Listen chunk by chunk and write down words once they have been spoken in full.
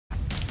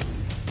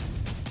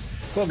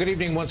Well, good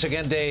evening once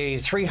again. Day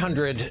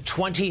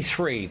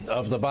 323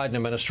 of the Biden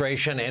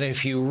administration. And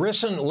if you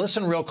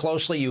listen real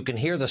closely, you can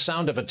hear the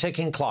sound of a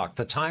ticking clock.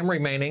 The time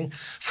remaining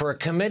for a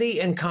committee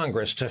in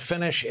Congress to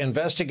finish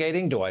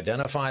investigating to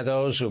identify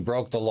those who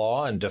broke the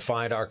law and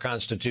defied our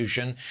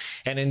Constitution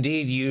and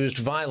indeed used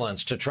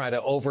violence to try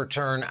to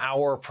overturn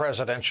our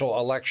presidential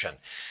election.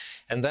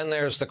 And then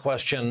there's the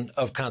question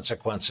of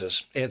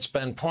consequences. It's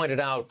been pointed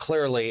out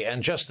clearly,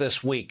 and just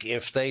this week,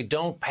 if they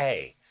don't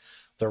pay,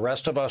 the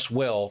rest of us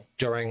will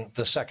during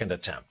the second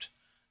attempt.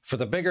 For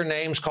the bigger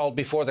names called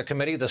before the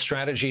committee, the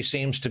strategy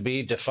seems to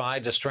be defy,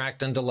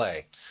 distract, and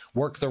delay.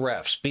 Work the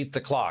refs, beat the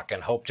clock,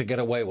 and hope to get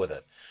away with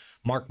it.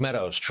 Mark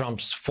Meadows,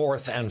 Trump's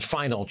fourth and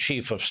final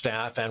chief of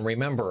staff, and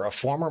remember, a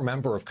former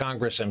member of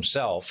Congress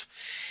himself,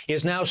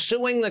 is now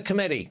suing the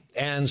committee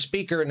and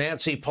Speaker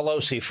Nancy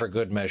Pelosi for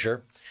good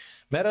measure.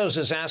 Meadows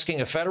is asking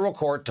a federal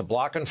court to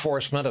block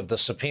enforcement of the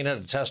subpoena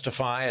to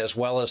testify, as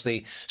well as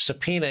the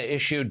subpoena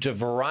issued to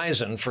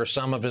Verizon for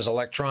some of his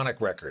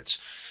electronic records.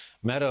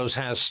 Meadows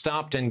has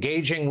stopped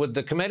engaging with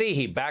the committee.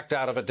 He backed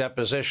out of a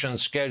deposition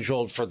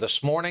scheduled for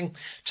this morning.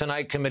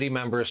 Tonight, committee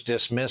members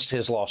dismissed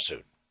his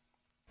lawsuit.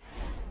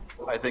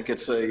 I think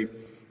it's a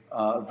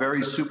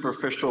very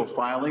superficial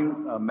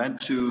filing meant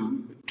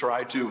to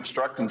try to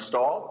obstruct and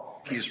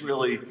stall. He's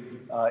really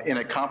in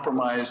a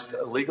compromised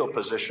legal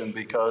position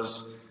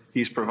because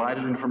he's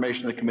provided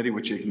information to the committee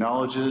which he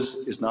acknowledges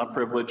is not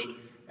privileged,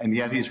 and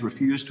yet he's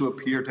refused to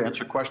appear to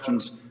answer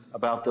questions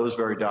about those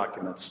very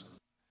documents.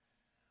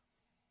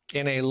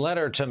 In a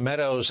letter to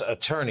Meadows'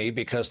 attorney,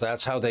 because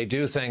that's how they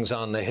do things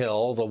on the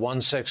Hill, the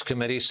 1-6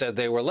 committee said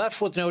they were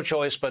left with no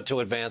choice but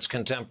to advance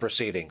contempt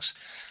proceedings.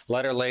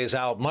 Letter lays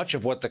out much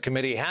of what the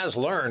committee has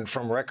learned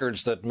from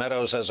records that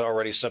Meadows has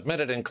already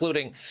submitted,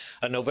 including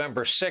a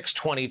November 6,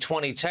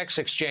 2020 text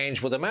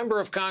exchange with a member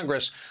of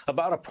Congress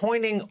about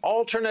appointing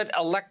alternate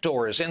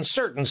electors in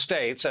certain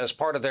states as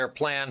part of their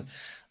plan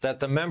that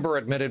the member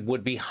admitted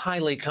would be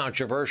highly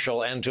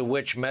controversial, and to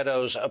which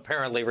Meadows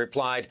apparently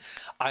replied,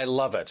 "I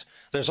love it."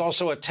 There's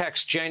also a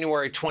text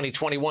January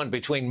 2021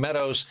 between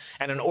Meadows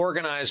and an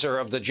organizer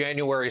of the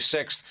January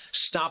 6th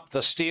Stop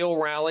the Steal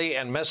rally,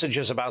 and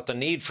messages about the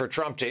need for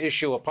Trump to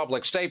issue a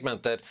public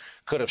statement that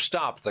could have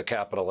stopped the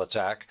Capitol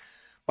attack.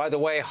 By the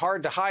way,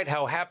 hard to hide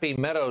how happy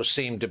Meadows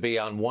seemed to be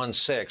on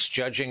 1-6,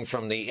 judging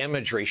from the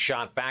imagery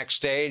shot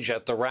backstage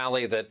at the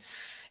rally that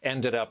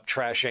ended up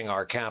trashing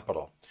our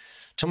Capitol.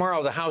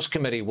 Tomorrow, the House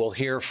committee will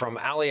hear from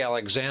Ali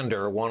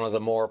Alexander, one of the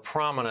more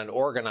prominent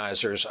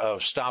organizers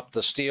of Stop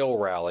the Steal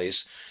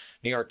rallies.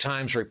 New York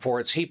Times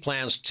reports he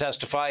plans to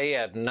testify he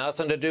had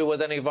nothing to do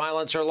with any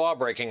violence or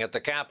lawbreaking at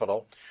the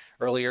Capitol.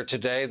 Earlier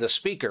today, the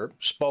Speaker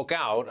spoke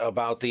out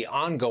about the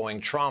ongoing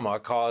trauma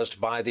caused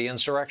by the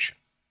insurrection.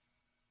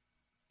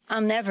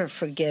 I'll never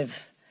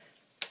forgive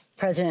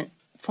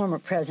former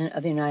President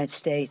of the United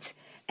States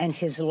and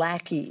his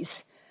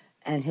lackeys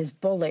and his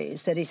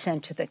bullies that he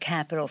sent to the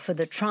Capitol for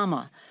the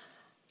trauma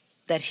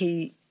that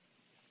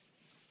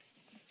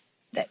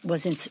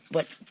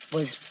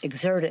was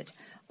exerted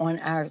on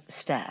our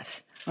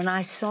staff. When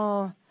I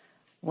saw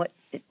what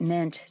it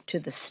meant to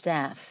the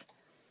staff,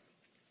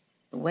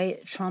 the way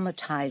it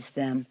traumatized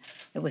them,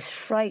 it was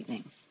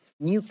frightening.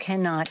 You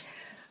cannot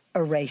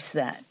erase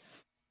that.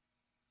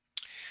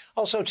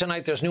 Also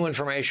tonight, there's new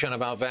information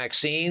about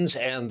vaccines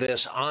and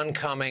this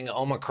oncoming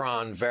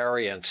Omicron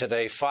variant.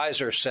 Today,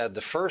 Pfizer said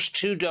the first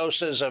 2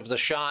 doses of the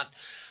shot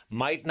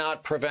might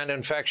not prevent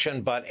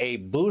infection, but a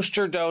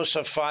booster dose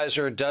of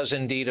Pfizer does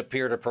indeed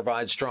appear to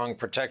provide strong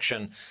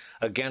protection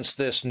against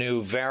this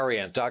new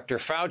variant. Dr.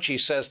 Fauci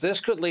says this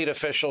could lead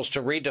officials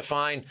to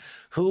redefine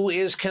who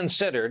is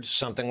considered,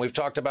 something we've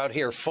talked about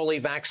here, fully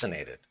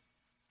vaccinated.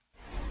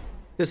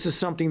 This is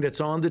something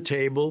that's on the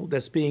table,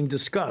 that's being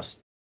discussed.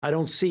 I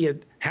don't see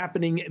it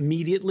happening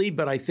immediately,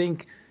 but I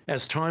think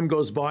as time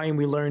goes by and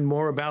we learn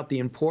more about the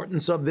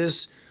importance of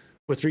this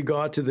with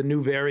regard to the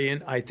new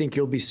variant, I think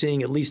you'll be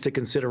seeing at least a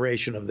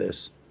consideration of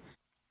this.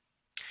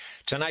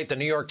 Tonight, the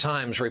New York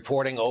Times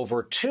reporting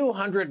over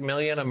 200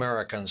 million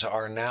Americans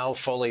are now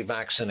fully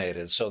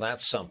vaccinated, so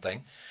that's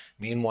something.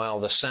 Meanwhile,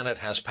 the Senate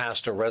has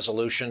passed a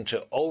resolution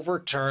to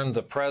overturn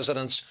the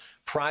president's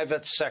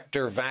private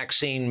sector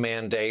vaccine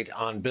mandate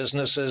on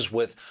businesses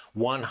with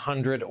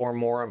 100 or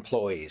more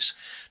employees.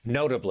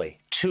 Notably,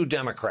 2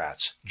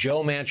 Democrats,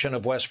 Joe Manchin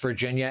of West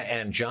Virginia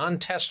and John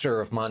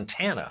Tester of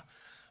Montana,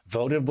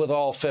 voted with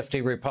all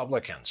 50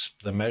 Republicans.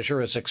 The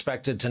measure is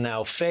expected to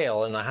now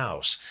fail in the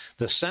House.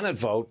 The Senate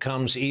vote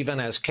comes even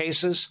as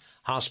cases,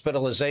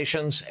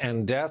 hospitalizations,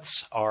 and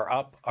deaths are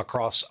up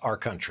across our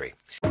country.